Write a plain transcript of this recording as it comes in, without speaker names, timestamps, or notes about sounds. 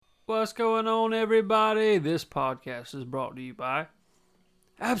What's going on, everybody? This podcast is brought to you by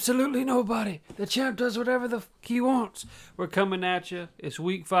absolutely nobody. The champ does whatever the he wants. We're coming at you. It's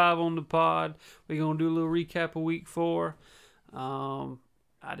week 5 on the pod. We're going to do a little recap of week 4. I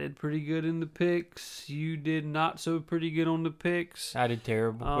did pretty good in the picks. You did not so pretty good on the picks. I did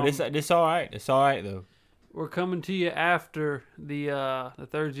terrible. But it's all right. It's all right, though. We're coming to you after the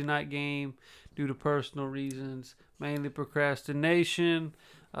Thursday night game due to personal reasons, mainly procrastination.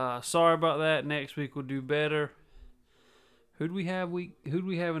 Sorry about that. Next week we'll do better. Who'd we have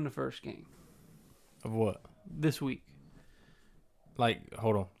in the first game? Of what? This week. Like,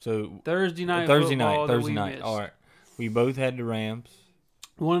 hold on. So Thursday night. Thursday night. All right. We both had the Rams.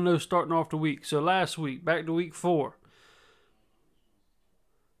 One of those starting off the week. So last week, back to week 4.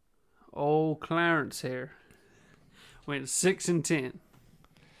 Old Clarence here went 6-10.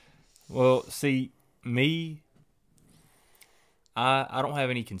 Well, see, me, I don't have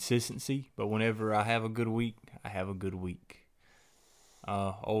any consistency, but whenever I have a good week, I have a good week.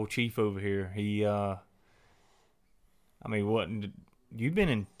 Old Chief over here, he, you've been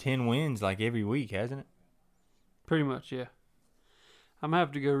in 10 wins like every week, hasn't it? Pretty much, yeah. I'm going to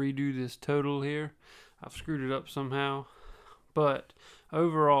have to go redo this total here. I've screwed it up somehow. But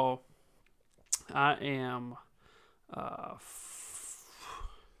overall, I am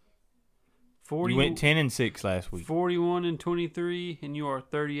 40. You went 10-6 last week. 41-23, and you are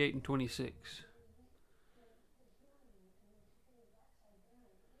 38-26.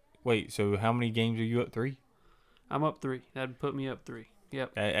 Wait, so how many games are you up? 3? I'm up 3. That'd put me up 3.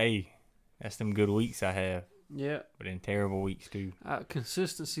 Yep. Hey, that's them good weeks I have. Yeah. But in terrible weeks, too.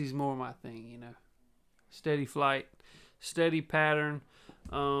 Consistency's more my thing, you know. Steady flight, steady pattern.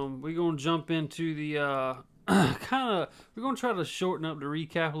 We're going to jump into the we're going to try to shorten up the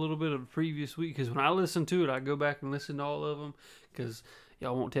recap a little bit of the previous week, because when I listen to it, I go back and listen to all of them, because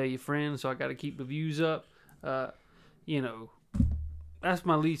y'all won't tell your friends, so I got to keep the views up. That's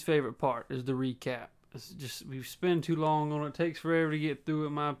my least favorite part, is the recap. It's just, we spend too long on it. It takes forever to get through it,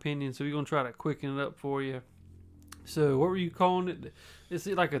 in my opinion, so we're going to try to quicken it up for you. So, what were you calling it? Is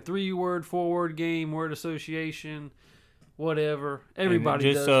it like a 3-word, 4-word game, word association, whatever?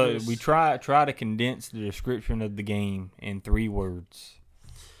 Everybody does this. We try to condense the description of the game in 3 words.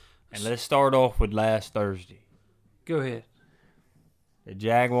 And let's start off with last Thursday. Go ahead. The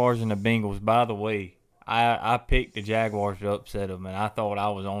Jaguars and the Bengals. By the way, I picked the Jaguars to upset them, and I thought I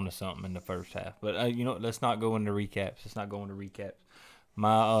was on to something in the first half. But, let's not go into recaps.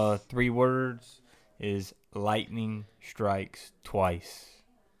 My 3 words is lightning strikes twice.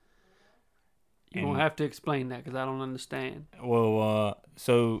 You won't have to explain that, because I don't understand. Well,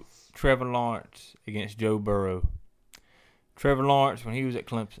 so Trevor Lawrence against Joe Burrow. Trevor Lawrence, when he was at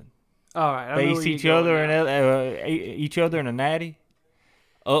Clemson, all right, faced each other in a natty,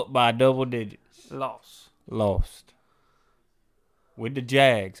 up by double digits. Lost. With the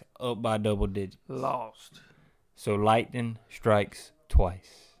Jags, up by double digits. Lost. So lightning strikes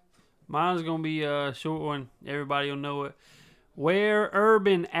twice. Mine's going to be a short one. Everybody will know it. Where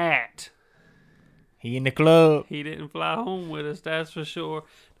Urban at? He in the club. He didn't fly home with us, that's for sure.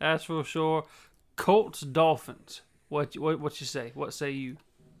 Colts, Dolphins. What you say? What say you?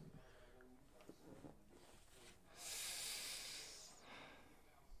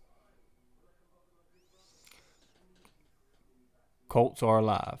 Colts are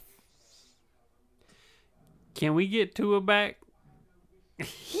alive. Can we get Tua back?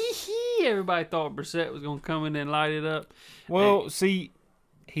 Everybody thought Brissett was going to come in and light it up. Well, see,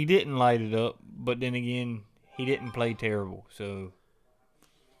 he didn't light it up, but then again, he didn't play terrible. So,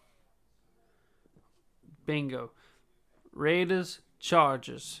 bingo. Raiders,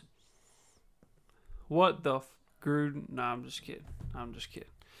 Chargers. What the Gruden? No, I'm just kidding.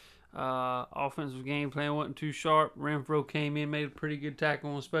 Offensive game plan wasn't too sharp. Renfro came in, made a pretty good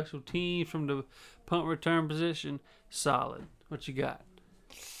tackle on special teams from the punt return position. Solid. What you got?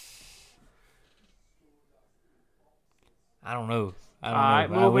 I don't know. All right,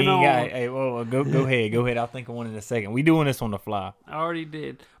 moving on. Go ahead. I'll think of one in a second. We doing this on the fly. I already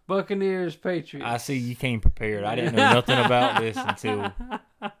did. Buccaneers, Patriots. I see you came prepared. I didn't know nothing about this until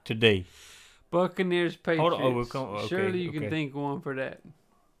today. Buccaneers, Patriots. Hold on. Okay, surely you can think of one for that.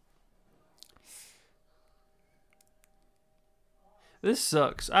 This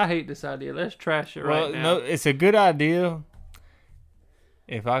sucks. I hate this idea. Let's trash it right now. No, it's a good idea.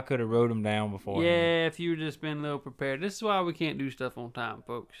 If I could have wrote them down before. Yeah, if you just been a little prepared. This is why we can't do stuff on time,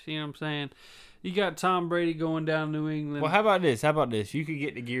 folks. You know what I'm saying? You got Tom Brady going down New England. Well, how about this? You could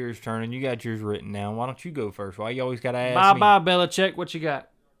get the gears turning. You got yours written down. Why don't you go first? Why you always got to ask me? Bye, Belichick. What you got?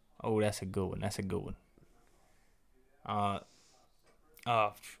 Oh, that's a good one.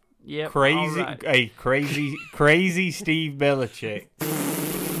 Yep. Crazy, all right. hey, crazy Steve Belichick.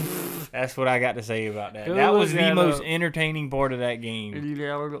 That's what I got to say about that. Go That was look the that most up. entertaining part of that game.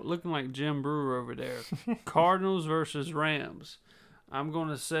 Yeah, looking like Jim Brewer over there. Cardinals versus Rams. I'm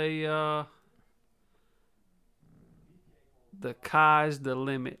gonna say the Kai's the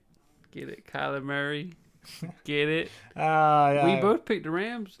limit. Get it, Kyler Murray. Get it. We both picked the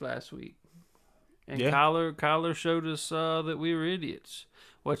Rams last week, and Yeah. Kyler showed us that we were idiots.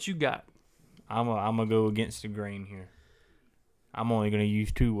 What you got? I'm gonna go against the grain here. I'm only gonna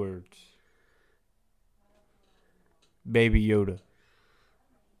use 2 words. Baby Yoda.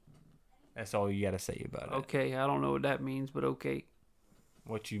 That's all you gotta say about it. Okay, I don't know what that means, but okay.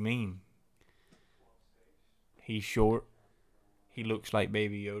 What you mean? He's short. He looks like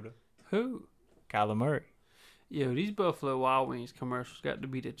Baby Yoda. Who? Kyler Murray. Yo, these Buffalo Wild Wings commercials got to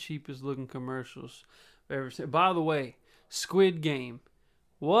be the cheapest looking commercials I've ever seen. By the way, Squid Game.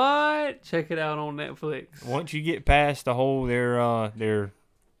 What? Check it out on Netflix. Once you get past the whole the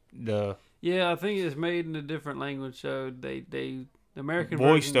Yeah, I think it's made in a different language, so the American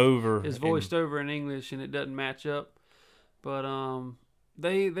voiced version over is voiced over in English and it doesn't match up. But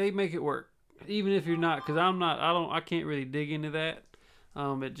they make it work. Even if you're not, because I can't really dig into that.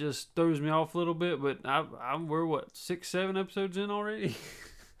 It just throws me off a little bit, but we're what, 6-7 episodes in already?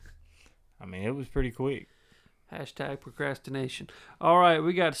 I mean, it was pretty quick. Hashtag procrastination. All right,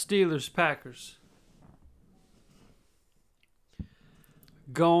 we got Steelers, Packers.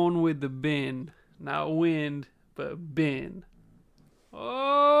 Going with the bin. Not wind, but bin.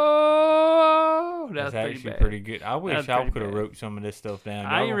 Oh, that's pretty actually bad. pretty good. I wish That's I pretty could have bad. wrote some of this stuff down.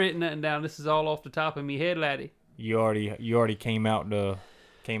 I ain't written nothing down. This is all off the top of me head, laddie. You already came out and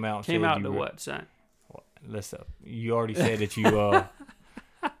Came said out you to were- what, son? Listen, you already said that you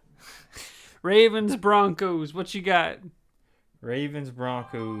Ravens, Broncos. What you got? Ravens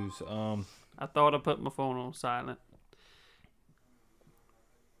Broncos. I thought I put my phone on silent.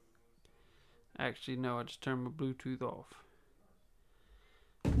 Actually, no. I just turned my Bluetooth off.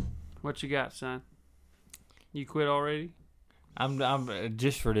 What you got, son? You quit already? I'm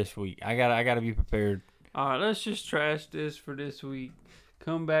just for this week. I gotta be prepared. All right, let's just trash this for this week.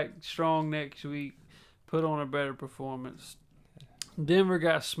 Come back strong next week. Put on a better performance. Denver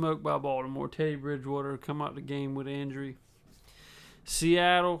got smoked by Baltimore. Teddy Bridgewater come out the game with an injury.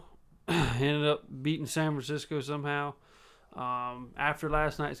 Seattle ended up beating San Francisco somehow. After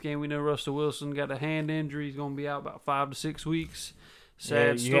last night's game, we know Russell Wilson got a hand injury. He's going to be out about 5 to 6 weeks.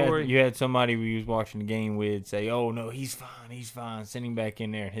 Sad story. You had somebody we was watching the game with say, "Oh no, he's fine." Send him back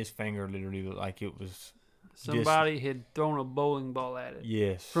in there, and his finger literally looked like it was. Somebody had thrown a bowling ball at it.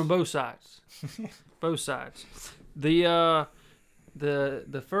 Yes. From both sides. Both sides. The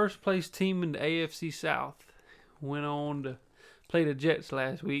first place team in the AFC South went on to play the Jets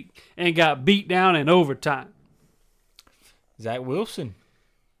last week and got beat down in overtime. Zach Wilson.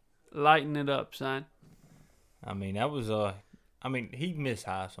 Lighten it up, son. I mean, that was he missed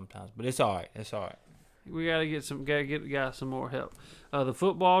high sometimes, but it's all right. It's all right. We gotta get the guy some more help. The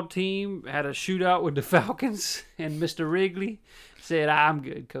football team had a shootout with the Falcons, and Mr. Wrigley said, "I'm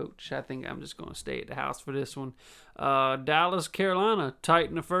good, coach. I think I'm just gonna stay at the house for this one." Dallas, Carolina, tight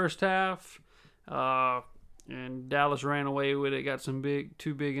in the first half, and Dallas ran away with it. Got two big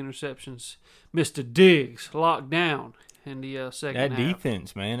interceptions. Mr. Diggs locked down in the second half. That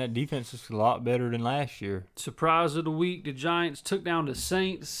defense, man. That defense is a lot better than last year. Surprise of the week: the Giants took down the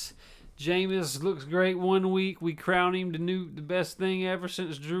Saints. Jameis looks great one week. We crown him the best thing ever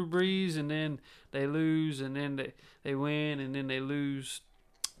since Drew Brees, and then they lose, and then they win, and then they lose.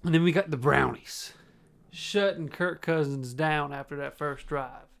 And then we got the Brownies shutting Kirk Cousins down after that first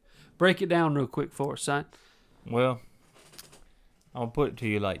drive. Break it down real quick for us, son. Well, I'll put it to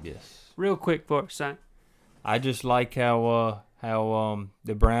you like this. Real quick for us, son. I just like how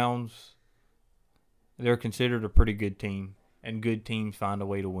the Browns, they're considered a pretty good team. And good teams find a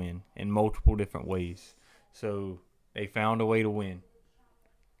way to win in multiple different ways. So they found a way to win.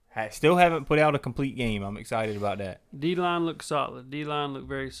 Still haven't put out a complete game. I'm excited about that. D-line looked solid. D-line looked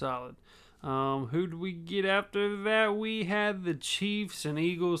very solid. Who did we get after that? We had the Chiefs and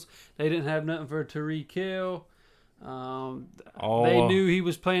Eagles. They didn't have nothing for Tyreek Hill. They knew he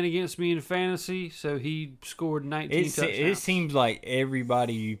was playing against me in fantasy, so he scored 19 touchdowns. It seems like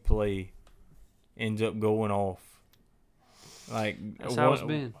everybody you play ends up going off. Like That's how it's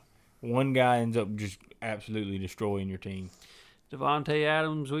been. One guy ends up just absolutely destroying your team. Devontae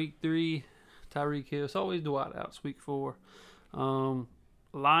Adams, week 3. Tyreek Hill. It's always the wideouts, week 4.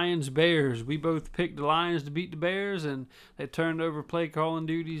 Lions, Bears. We both picked the Lions to beat the Bears, and they turned over play calling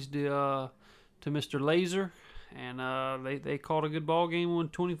duties to Mr. Laser, And they called a good ball game, won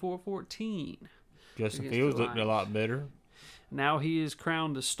 24-14. Justin against Fields the looked a Lions. lot better. Now he is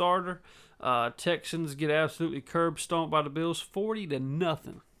crowned the starter. Texans get absolutely curb stomped by the Bills,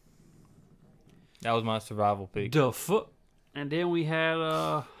 40-0. That was my survival pick. The foot. And then we had,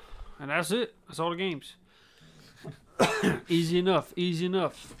 and that's it. That's all the games. Easy enough. Easy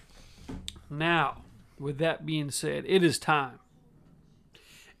enough. Now, with that being said, it is time.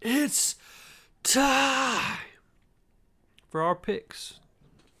 It's time for our picks.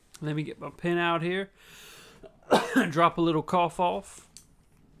 Let me get my pen out here. Drop a little cough off.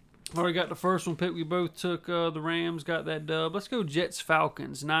 Already got the first one picked. We both took the Rams, got that dub. Let's go Jets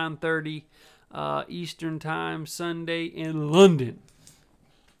Falcons, 9:30 Eastern Time, Sunday in London.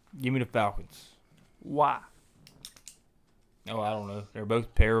 Give me the Falcons. Why? Oh, I don't know. They're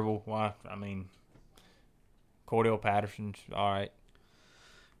both terrible. Why? I mean, Cordell Patterson's all right.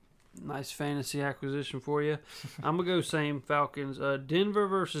 Nice fantasy acquisition for you. I'm going to go same Falcons. Denver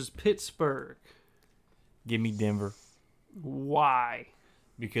versus Pittsburgh. Give me Denver Why?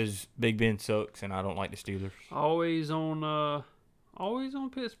 because Big Ben sucks and I don't like the Steelers. Always on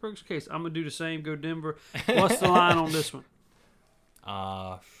Pittsburgh's case. I'm going to do the same. Go Denver. What's the line on this one?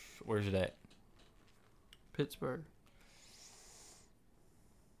 Where's it at? Pittsburgh.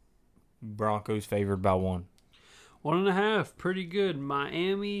 Broncos favored by 1. 1.5. Pretty good.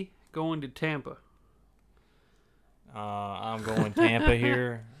 Miami going to Tampa. I'm going Tampa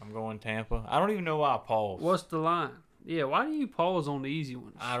here. I'm going Tampa. I don't even know why I paused. What's the line? Yeah, why do you pause on the easy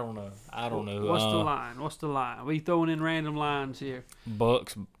ones? I don't know. What's the line? What's the line? We throwing in random lines here.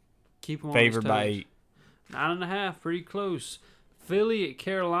 Bucks Keep them favored on by his toes. 8. 9.5, pretty close. Philly at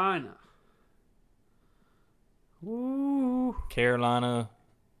Carolina. Ooh. Carolina.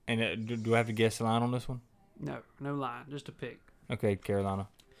 And do I have to guess the line on this one? No line, just a pick. Okay, Carolina.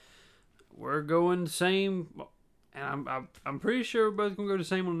 We're going same, and I'm pretty sure we're both gonna go the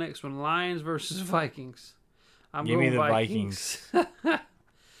same on the next one. Lions versus Vikings. I'm Give going me the Vikings.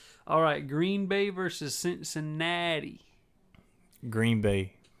 All right, Green Bay versus Cincinnati. Green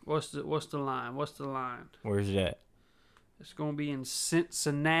Bay. What's the line? What's the line? Where's it at? It's gonna be in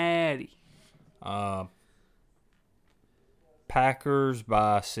Cincinnati. Packers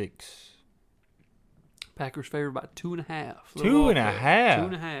by 6. Packers favored by 2.5. 2.5?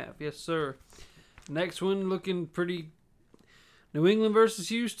 2.5, yes, sir. Next one looking pretty. New England versus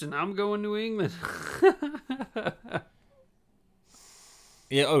Houston. I'm going New England.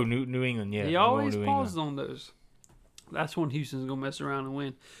 Yeah, New England, yeah. He I'm always going New pauses England. on those. That's when Houston's going to mess around and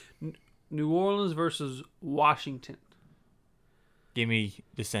win. New Orleans versus Washington. Give me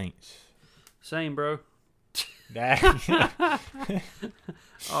the Saints. Same, bro. That-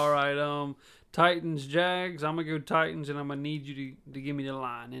 All right, Titans, Jags. I'm going to go Titans, and I'm going to need you to give me the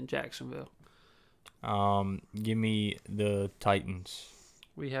line in Jacksonville. Give me the Titans.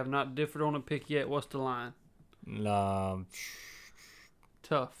 We have not differed on a pick yet. What's the line?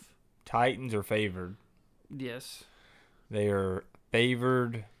 Tough. Titans are favored. Yes. They are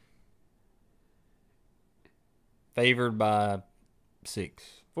favored by 6.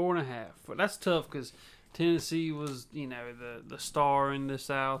 4.5. But that's tough because Tennessee was, the star in the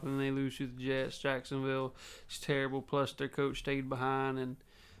South, and they lose to the Jets. Jacksonville is terrible. Plus, their coach stayed behind and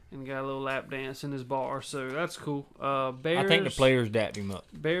got a little lap dance in his bar, so that's cool. Bears. I think the players dapped him up.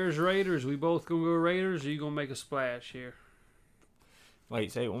 Bears, Raiders. We both gonna go Raiders. Or you gonna make a splash here?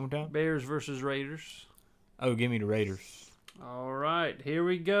 Wait, say it one more time. Bears versus Raiders. Oh, give me the Raiders. All right, here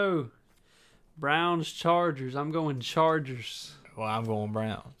we go. Browns, Chargers. I'm going Chargers. Well, I'm going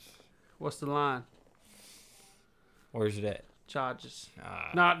Browns. What's the line? Where's it at? Chargers.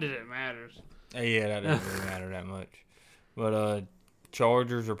 Not that it matters. Yeah, that doesn't really matter that much. But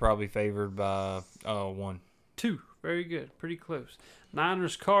Chargers are probably favored by 1. 2. Very good. Pretty close.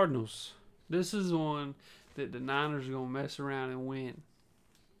 Niners, Cardinals. This is one that the Niners are going to mess around and win.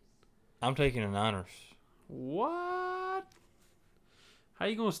 I'm taking the Niners. What? How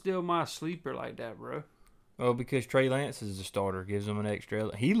you going to steal my sleeper like that, bro? Well, because Trey Lance is the starter, gives them an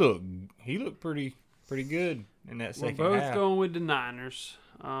extra. He looked pretty good in that second We're both half. going with the Niners.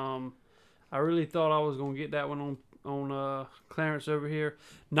 I really thought I was going to get that one on Clarence over here.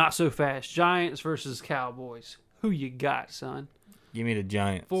 Not so fast. Giants versus Cowboys. Who you got, son? Give me the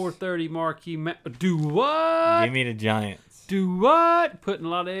Giants. 4:30 marquee. Do what? Give me the Giants. Do what? Putting a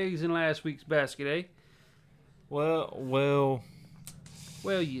lot of eggs in last week's basket, eh? Well,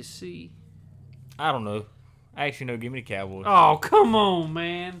 you see. I don't know. Actually, no. Give me the Cowboys. Oh, come on,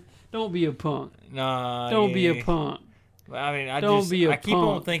 man. Don't be a punk. Nah. Don't be a punk. I mean, I keep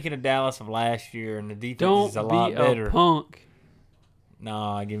on punk. thinking of Dallas of last year, and the defense Don't is a lot be better. a punk.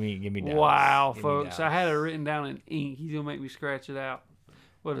 Nah, give me Dallas. Wow, Give me folks. I Dallas. had it written down in ink. He's going to make me scratch it out.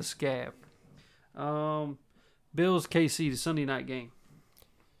 What a scab. Bills KC, the Sunday night game.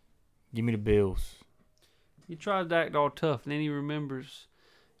 Give me the Bills. He tries to act all tough, and then he remembers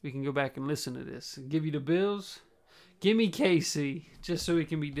we can go back and listen to this. Give you the Bills. Give me KC, just so we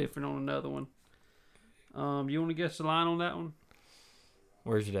can be different on another one. You want to guess the line on that one?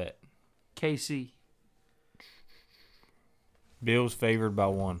 Where's it at? KC. Bills favored by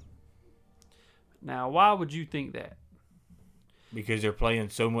 1. Now, why would you think that? Because they're playing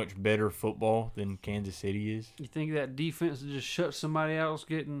so much better football than Kansas City is. You think that defense just shut somebody else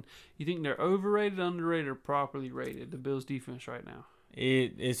getting... You think they're overrated, underrated, or properly rated, the Bills defense right now?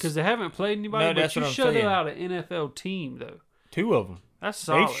 It's Because they haven't played anybody, No, but that's you what I'm shut saying. out an NFL team, though. 2 of them. That's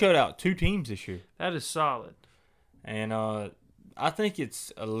solid. They've shut out 2 teams this year. That is solid. And I think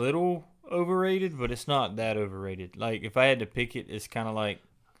it's a little overrated, but it's not that overrated. Like, if I had to pick it, it's kind of like...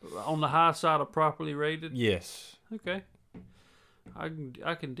 On the high side of properly rated? Yes. Okay. I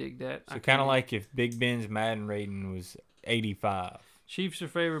can dig that. So kind of like if Big Ben's Madden rating was 85. Chiefs are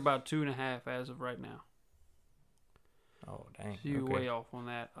favored by 2.5 as of right now. Oh, dang. So you're Okay. way off on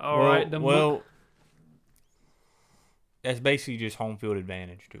that. All right. That's basically just home field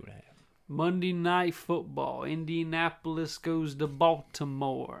advantage, 2.5. Monday Night Football. Indianapolis goes to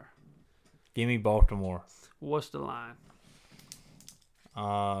Baltimore. Give me Baltimore. What's the line?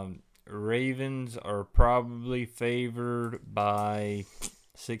 Ravens are probably favored by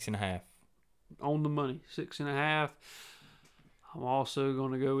 6.5. On the money. 6.5. I'm also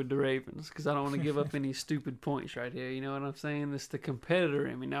going to go with the Ravens because I don't want to give up any stupid points right here. You know what I'm saying? It's the competitor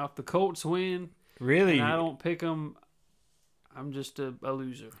in me. Now, if the Colts win Really? and I don't pick them, I'm just a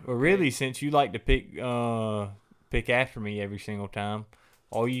loser. Well, really, since you like to pick after me every single time,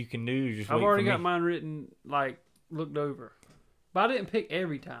 all you can do is just I've wait already for got me. mine written, like, looked over. But I didn't pick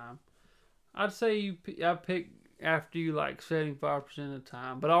every time. I'd say I pick after you, like, 75% of the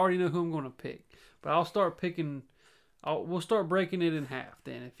time. But I already know who I'm going to pick. But I'll start picking... we'll start breaking it in half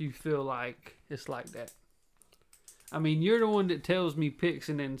then if you feel like it's like that. I mean, you're the one that tells me picks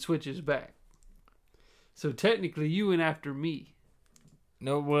and then switches back. So technically, you went after me.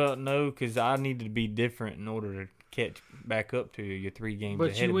 No, because I needed to be different in order to catch back up to you. You're 3 games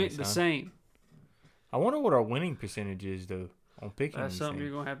But ahead you of me, went the son. same. I wonder what our winning percentage is, though, on picking That's these something things.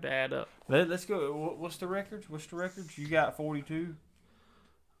 you're going to have to add up. Let's go. What's the records? You got 42?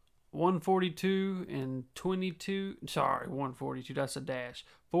 142 and 22. Sorry, 142. That's a dash.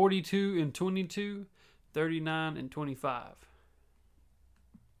 42 and 22. 39 and 25.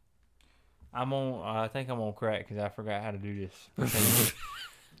 I think I'm on crack because I forgot how to do this.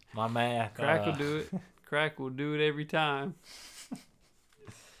 My math. Crack will do it. Crack will do it every time.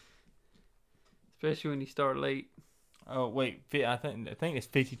 Especially when you start late. Oh wait, I think it's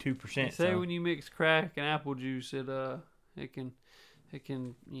 52%. They say when you mix crack and apple juice, it can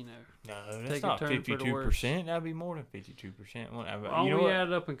you know. No, take that's a not turn for the 52%. That'd be more than 52%. Why You don't know we what? add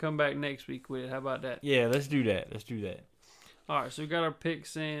it up and come back next week with it? How about that? Yeah, let's do that. All right, so we got our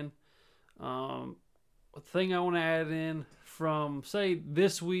picks in. A thing I want to add in from, say,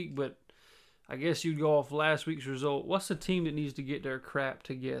 this week, but I guess you'd go off last week's result. What's the team that needs to get their crap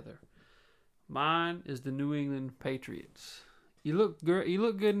together? Mine is the New England Patriots. You look good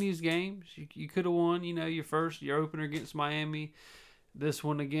in these games. You could have won, your opener against Miami. This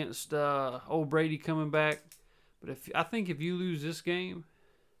one against old Brady coming back. But I think if you lose this game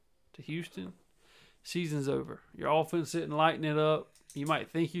to Houston, season's over. Your offense sitting lighting it up. You might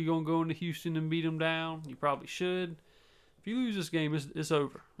think you're going to go into Houston and beat them down. You probably should. If you lose this game, it's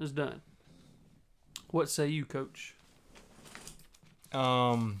over. It's done. What say you, Coach?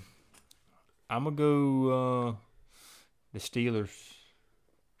 I'm gonna go the Steelers.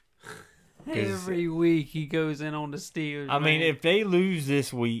 Every week he goes in on the Steelers. I mean, man. if they lose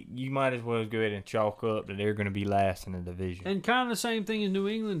this week, you might as well go ahead and chalk up that they're going to be last in the division. And kind of the same thing as New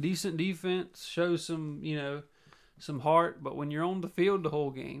England. Decent defense, shows some, some heart. But when you're on the field the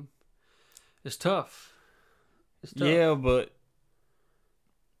whole game, it's tough. It's tough. Yeah, but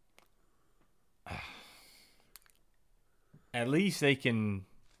at least they can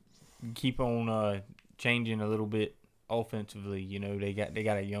keep on changing a little bit offensively. They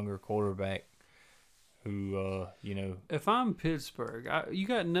got a younger quarterback who, If I'm Pittsburgh, you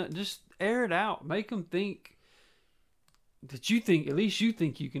got just air it out. Make them think that at least you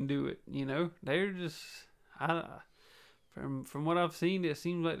think you can do it. They're just, from what I've seen, it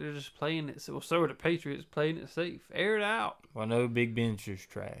seems like they're just playing it. So are the Patriots, playing it safe. Air it out. Well, I know Big Ben's just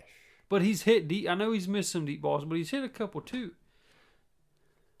trash. But he's hit deep. I know he's missed some deep balls, but he's hit a couple too.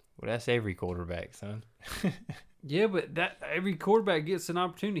 Well, that's every quarterback, son. Yeah, but that every quarterback gets an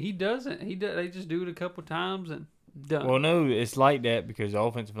opportunity. He doesn't. He does. They just do it a couple times and done. Well, no, it's like that because the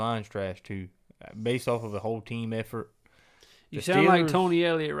offensive line's trash too, based off of a whole team effort. You The sound like Steelers- Tony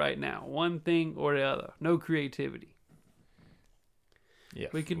Elliott right now. One thing or the other. No creativity. Yeah,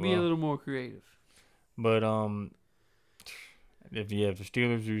 We could be a little more creative. But if the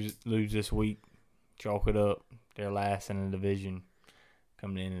Steelers lose this week, chalk it up. They're last in the division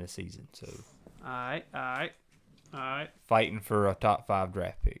coming into the season. So All right. fighting for a top 5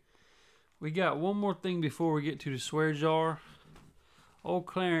 draft pick. We got one more thing before we get to the swear jar. Old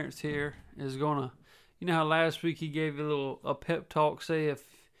Clarence here is gonna. You know how last week he gave you a pep talk. Say if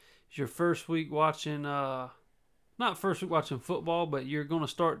it's your first week watching, not first week watching football, but you're gonna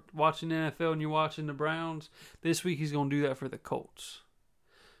start watching the NFL and you're watching the Browns. This week he's gonna do that for the Colts.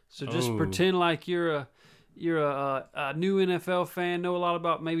 So just pretend like you're a new NFL fan, know a lot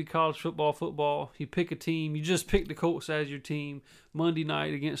about maybe college football. You pick a team. You just pick the Colts as your team. Monday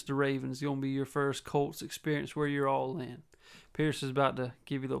night against the Ravens is going to be your first Colts experience where you're all in. Pierce is about to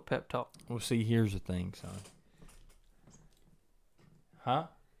give you a little pep talk. Well, see, here's the thing, son. Huh?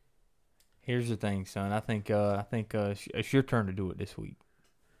 Here's the thing, son. I think it's your turn to do it this week.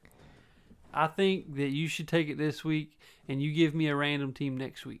 I think that you should take it this week, and you give me a random team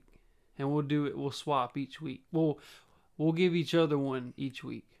next week. And we'll do it. We'll swap each week. We'll give each other one each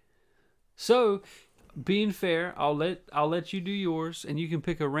week. So, being fair, I'll let you do yours, and you can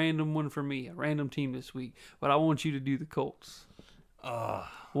pick a random one for me, a random team this week. But I want you to do the Colts.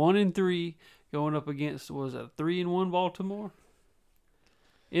 1-3 going up against, what was that, 3-1 Baltimore?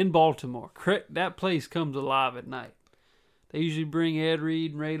 In Baltimore. That place comes alive at night. They usually bring Ed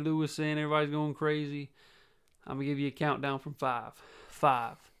Reed and Ray Lewis in. Everybody's going crazy. I'm going to give you a countdown from 5.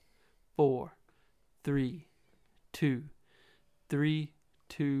 5, 4, 3, 2,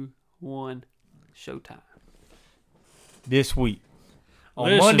 1. Showtime. This week on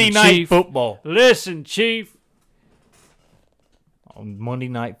Listen, Monday Night Chief. Football. Listen, Chief. On Monday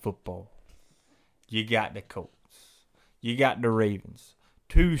Night Football, you got the Colts. You got the Ravens.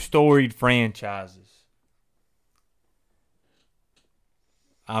 2 storied franchises.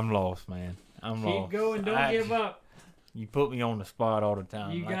 I'm lost, man. I'm lost. Keep going. Don't give up. You put me on the spot all the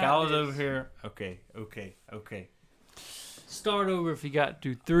time. You like got I was this. over here. Okay. Start over if you got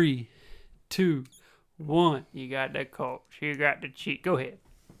to. 3, 2, 1. You got the Colts. You got the Chiefs. Go ahead.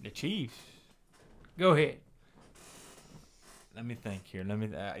 The Chiefs. Go ahead. Let me think here.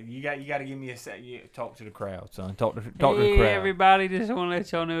 You got to give me a sec. Talk to the crowd, son. Talk to the crowd. Everybody, just want to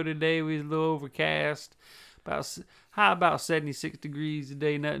let y'all know today we was a little overcast. High about 76 degrees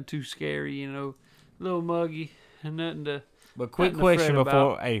today. Nothing too scary, you know. A little muggy and nothing to. But quick nothing to question fret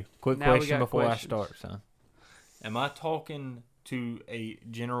before. about. Hey, quick Now we question got before questions. I start, son. Am I talking to a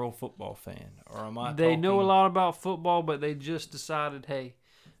general football fan, or am I? They know a talking- lot about football, but they just decided, hey,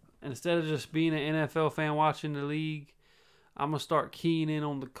 instead of just being an NFL fan watching the league, I'm gonna start keying in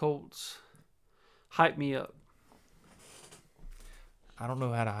on the Colts. Hype me up. I don't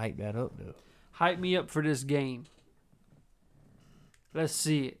know how to hype that up though. Hype me up for this game. Let's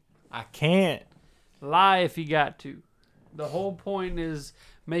see it. I can't. Lie if you got to. The whole point is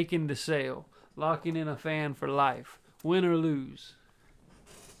making the sale. Locking in a fan for life. Win or lose.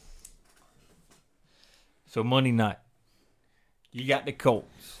 So Monday night, you got the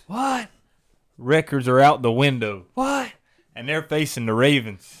Colts. What? Records are out the window, What? and they're facing the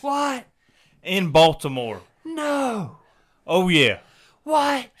Ravens What? in Baltimore. No. Oh yeah,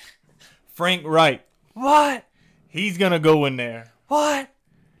 What? Frank Wright. What? He's gonna go in there What?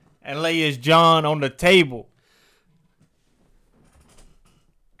 and lay his John on the table.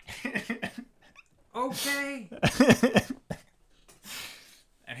 Okay.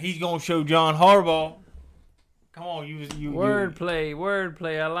 And he's gonna show John Harbaugh. Come on, you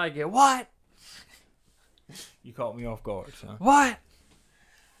Wordplay. I like it. What? You caught me off guard, son. What?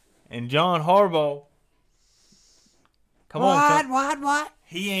 And John Harbaugh. Come on, son. What?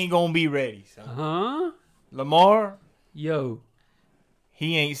 He ain't gonna be ready, son. Huh? Lamar, Yo.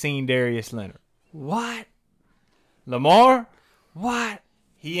 he ain't seen Darius Leonard. What? Lamar, What?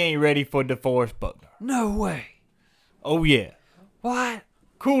 he ain't ready for DeForest Buckner. No way. Oh yeah, What?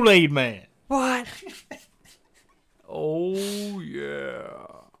 Kool-Aid Man. What? Oh, yeah.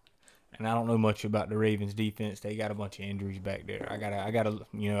 And I don't know much about the Ravens defense. They got a bunch of injuries back there. I gotta,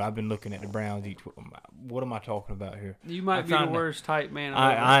 I've been looking at the Browns each. What am I talking about here? You might I'm be the trying to- worst hype man.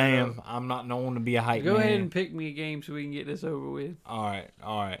 I am. I'm not known to be a hype Go man. ahead and pick me a game so we can get this over with. All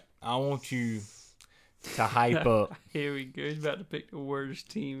right. I want you to hype up. Here we go. He's about to pick the worst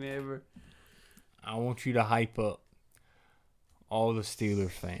team ever. I want you to hype up all the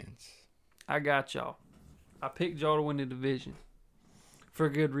Steelers fans. I got y'all. I picked y'all to win the division for a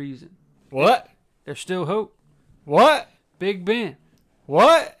good reason. What? There's still hope. What? Big Ben.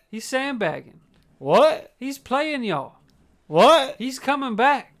 What? He's sandbagging. What? He's playing y'all. What? He's coming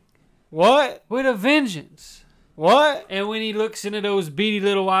back What? with a vengeance. What? And when he looks into those beady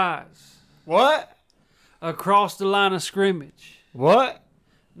little eyes What? across the line of scrimmage, What?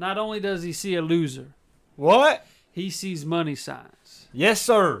 not only does he see a loser, What? he sees money signs. Yes,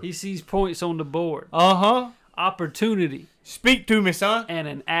 sir. He sees points on the board, Uh-huh. opportunity, Speak to me, son. and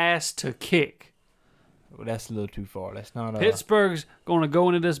an ass to kick. Well, that's a little too far. That's not Pittsburgh's going to go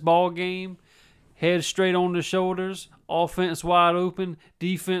into this ball game, head straight on the shoulders, offense wide open,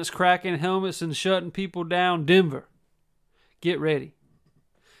 defense cracking helmets and shutting people down. Denver, get ready,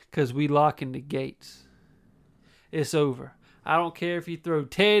 because we locking the gates. It's over. I don't care if you throw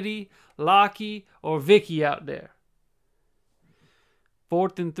Teddy, Lockie, or Vicky out there.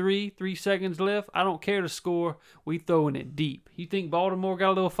 4th and 3 seconds left. I don't care the score. We throwing it deep. You think Baltimore got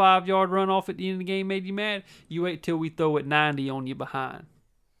a little 5-yard run off at the end of the game made you mad? You wait till we throw it 90 on you behind.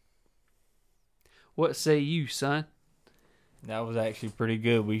 What say you, son? That was actually pretty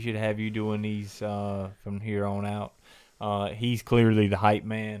good. We should have you doing these from here on out. He's clearly the hype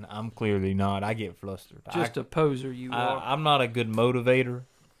man. I'm clearly not. I get flustered. Just a poser you are. I'm not a good motivator.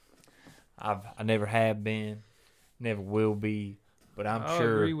 I never have been, never will be. But I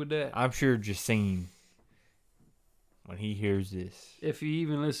agree with that. I'm sure Jacine, when he hears this, if he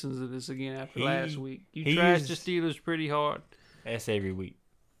even listens to this again after last week, you he trashed is- the Steelers pretty hard. that's every week.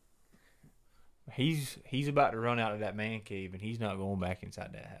 He's about to run out of that man cave, and he's not going back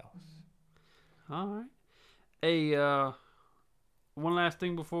inside that house. All right. Hey, one last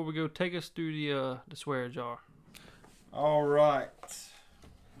thing before we go. Take us through the swear jar. All right.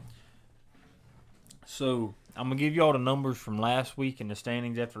 So I'm gonna give y'all the numbers from last week and the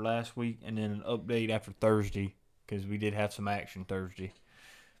standings after last week, and then an update after Thursday, because we did have some action Thursday.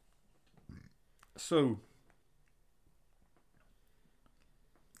 So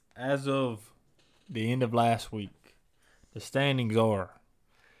as of the end of last week, the standings are: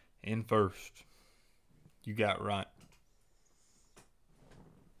 in first, you got right.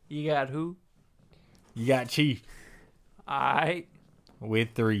 You got who? You got Chief All right. with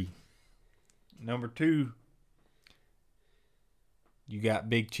 3. Number 2, you got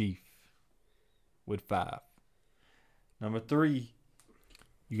Big Chief with 5. Number 3,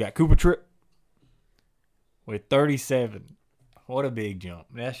 you got Cooper Tripp with 37. What a big jump.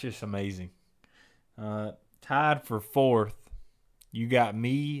 That's just amazing. Tied for 4th, you got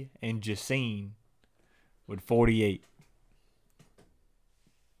me and Jacine with 48.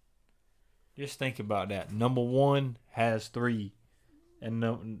 Just think about that. Number 1 has 3.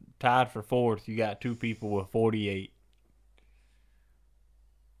 And tied for 4th, you got 2 people with 48.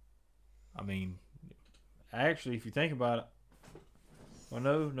 I mean, actually, if you think about it, well,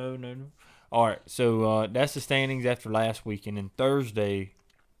 no. All right, so that's the standings after last week, and then Thursday,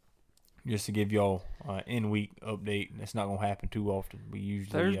 just to give y'all in-week update. That's not gonna happen too often. We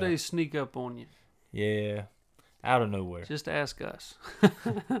usually Thursdays sneak up on you. yeah, out of nowhere. Just ask us.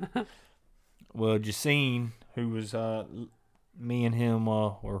 Well, Jacine, who was me and him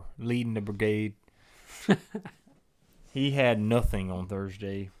were leading the brigade. He had nothing on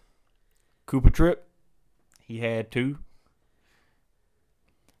Thursday. Cooper Tripp, he had 2.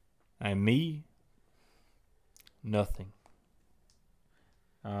 And me, nothing.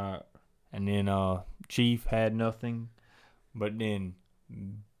 And then Chief had nothing. But then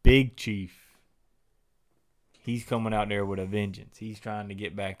Big Chief, he's coming out there with a vengeance. He's trying to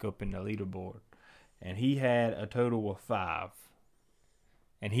get back up in the leaderboard. And he had a total of 5.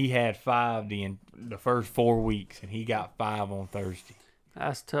 And he had 5 the first 4 weeks, and he got 5 on Thursday.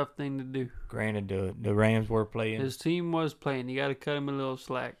 That's a tough thing to do. Granted, the Rams were playing. His team was playing. You got to cut him a little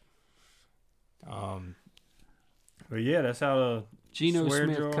slack. But yeah, that's how the Geno swear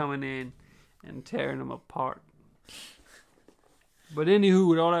Smith jar. coming in and tearing them apart. But anywho,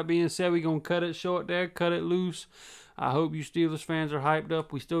 with all that being said, we're going to cut it short there, cut it loose. I hope you Steelers fans are hyped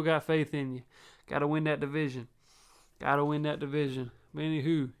up. We still got faith in you. Got to win that division. But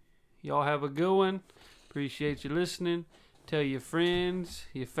anywho, y'all have a good one. Appreciate you listening. Tell your friends,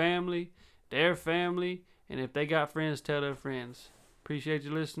 your family, their family, and if they got friends, tell their friends. Appreciate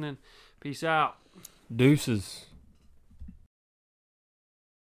you listening. Peace out. Deuces.